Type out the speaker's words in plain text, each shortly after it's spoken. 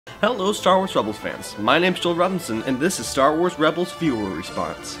Hello Star Wars Rebels fans, my name's Joel Robinson and this is Star Wars Rebels Viewer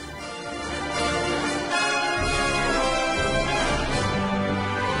Response.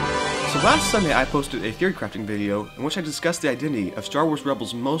 So last Sunday I posted a theorycrafting video in which I discussed the identity of Star Wars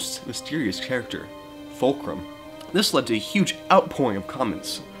Rebels' most mysterious character, Fulcrum. This led to a huge outpouring of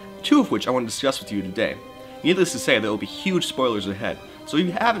comments, two of which I want to discuss with you today. Needless to say, there will be huge spoilers ahead, so if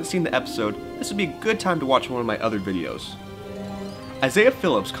you haven't seen the episode, this would be a good time to watch one of my other videos. Isaiah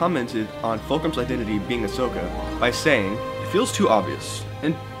Phillips commented on Fulcrum's identity being Ahsoka by saying, "It feels too obvious,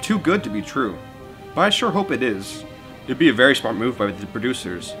 and too good to be true. But I sure hope it is. It would be a very smart move by the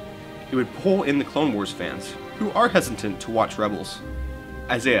producers. It would pull in the Clone Wars fans, who are hesitant to watch Rebels."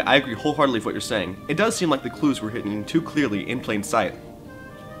 Isaiah, I agree wholeheartedly with what you're saying. It does seem like the clues were hidden too clearly in plain sight.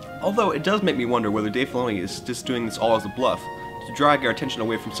 Although it does make me wonder whether Dave Filoni is just doing this all as a bluff, to drag our attention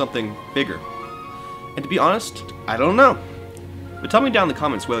away from something bigger. And to be honest, I don't know. But tell me down in the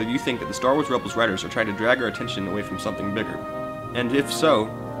comments whether you think that the Star Wars Rebels writers are trying to drag our attention away from something bigger. And if so,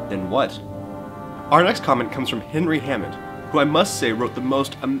 then what? Our next comment comes from Henry Hammond, who I must say wrote the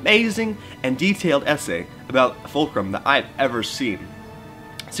most amazing and detailed essay about Fulcrum that I've ever seen.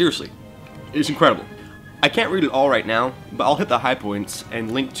 Seriously, it's incredible. I can't read it all right now, but I'll hit the high points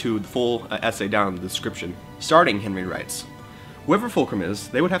and link to the full essay down in the description. Starting, Henry writes, "Whoever Fulcrum is,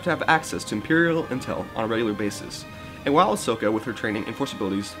 they would have to have access to Imperial intel on a regular basis. And while Ahsoka, with her training and force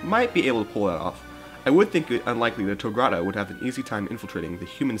abilities, might be able to pull that off, I would think it unlikely that Tograta would have an easy time infiltrating the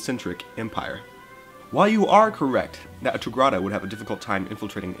human-centric Empire." While you are correct that Tograta would have a difficult time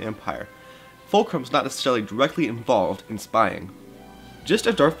infiltrating the Empire, Fulcrum's not necessarily directly involved in spying. Just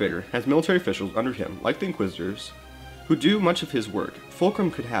as Darth Vader has military officials under him, like the Inquisitors, who do much of his work, Fulcrum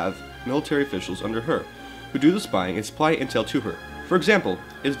could have military officials under her, who do the spying and supply intel to her. For example,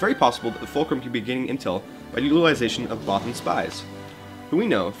 it is very possible that Fulcrum could be getting intel by utilization of Bothan spies, who we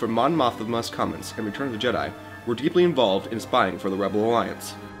know from Mon Mothma's comments in Return of the Jedi were deeply involved in spying for the Rebel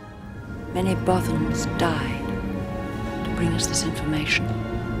Alliance. Many Bothans died to bring us this information.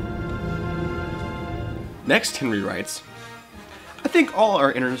 Next, Henry writes, "I think all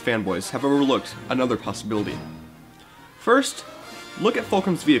our internet fanboys have overlooked another possibility. First, look at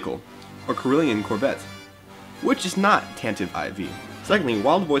Fulcrum's vehicle, or Corellian Corvette, which is not Tantive IV. Secondly,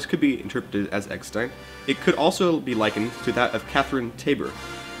 while the voice could be interpreted as Eckstein, it could also be likened to that of Catherine Tabor,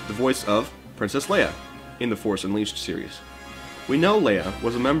 the voice of Princess Leia in the Force Unleashed series. We know Leia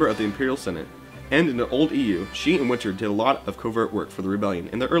was a member of the Imperial Senate, and in the old EU, she and Winter did a lot of covert work for the rebellion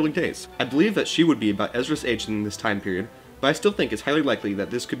in the early days. I believe that she would be about Ezra's age in this time period, but I still think it's highly likely that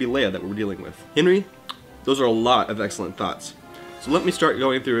this could be Leia that we're dealing with." Henry, those are a lot of excellent thoughts. So let me start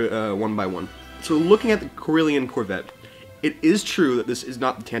going through one by one. So looking at the Corellian Corvette, it is true that this is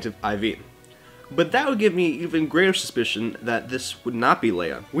not the Tantive IV. But that would give me even greater suspicion that this would not be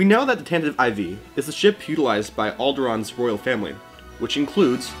Leia. We know that the Tantive IV is the ship utilized by Alderaan's royal family, which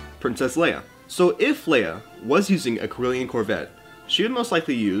includes Princess Leia. So if Leia was using a Corellian Corvette, she would most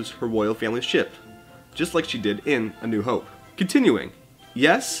likely use her royal family's ship, just like she did in A New Hope. Continuing,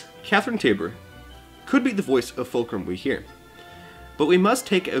 yes, Catherine Tabor could be the voice of Fulcrum we hear. But we must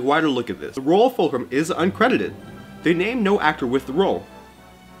take a wider look at this. The role of Fulcrum is uncredited. They name no actor with the role.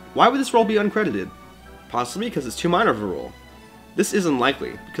 Why would this role be uncredited? Possibly because it's too minor of a role. This is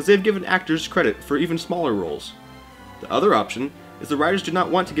unlikely, because they have given actors credit for even smaller roles. The other option is the writers do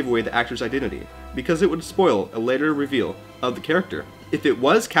not want to give away the actor's identity, because it would spoil a later reveal of the character. If it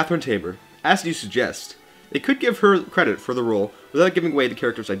was Catherine Tabor, as you suggest, they could give her credit for the role without giving away the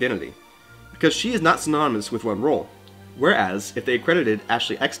character's identity, because she is not synonymous with one role. Whereas, if they credited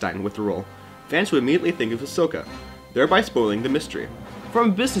Ashley Eckstein with the role, fans would immediately think of Ahsoka, thereby spoiling the mystery. From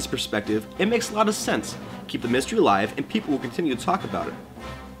a business perspective, it makes a lot of sense. Keep the mystery alive and people will continue to talk about it.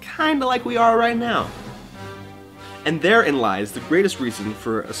 Kinda like we are right now. And therein lies the greatest reason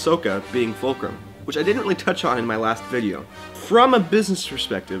for Ahsoka being Fulcrum, which I didn't really touch on in my last video. From a business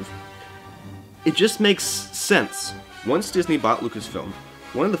perspective, it just makes sense. Once Disney bought Lucasfilm,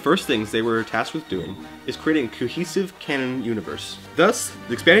 one of the first things they were tasked with doing is creating a cohesive canon universe. Thus,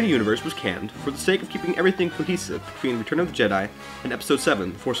 the expanded universe was canned for the sake of keeping everything cohesive between Return of the Jedi and Episode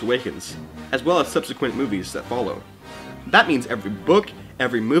 7, Force Awakens, as well as subsequent movies that follow. That means every book,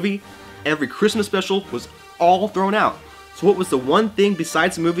 every movie, every Christmas special was all thrown out. So what was the one thing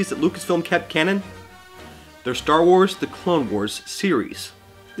besides the movies that Lucasfilm kept canon? Their Star Wars The Clone Wars series.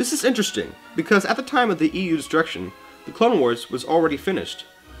 This is interesting, because at the time of the EU destruction, The Clone Wars was already finished.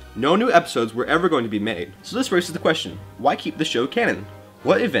 No new episodes were ever going to be made. So this raises the question, why keep the show canon?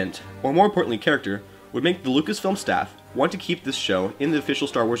 What event, or more importantly character, would make the Lucasfilm staff want to keep this show in the official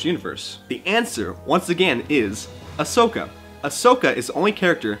Star Wars universe? The answer, once again, is Ahsoka. Ahsoka is the only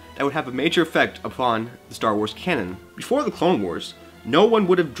character that would have a major effect upon the Star Wars canon. Before the Clone Wars, no one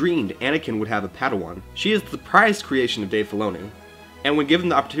would have dreamed Anakin would have a Padawan. She is the prized creation of Dave Filoni, and when given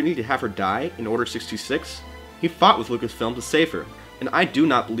the opportunity to have her die in Order 66, he fought with Lucasfilm to save her, and I do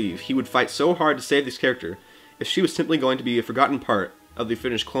not believe he would fight so hard to save this character if she was simply going to be a forgotten part of the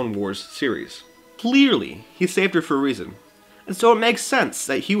finished Clone Wars series. Clearly, he saved her for a reason, and so it makes sense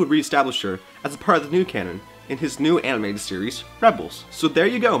that he would reestablish her as a part of the new canon in his new animated series, Rebels. So there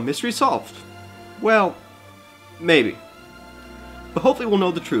you go, mystery solved. Well, maybe. But hopefully we'll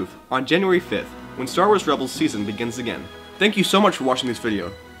know the truth on January 5th, when Star Wars Rebels season begins again. Thank you so much for watching this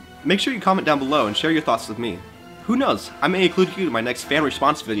video. Make sure you comment down below and share your thoughts with me. Who knows, I may include you in my next fan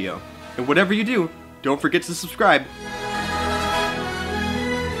response video. And whatever you do, don't forget to subscribe.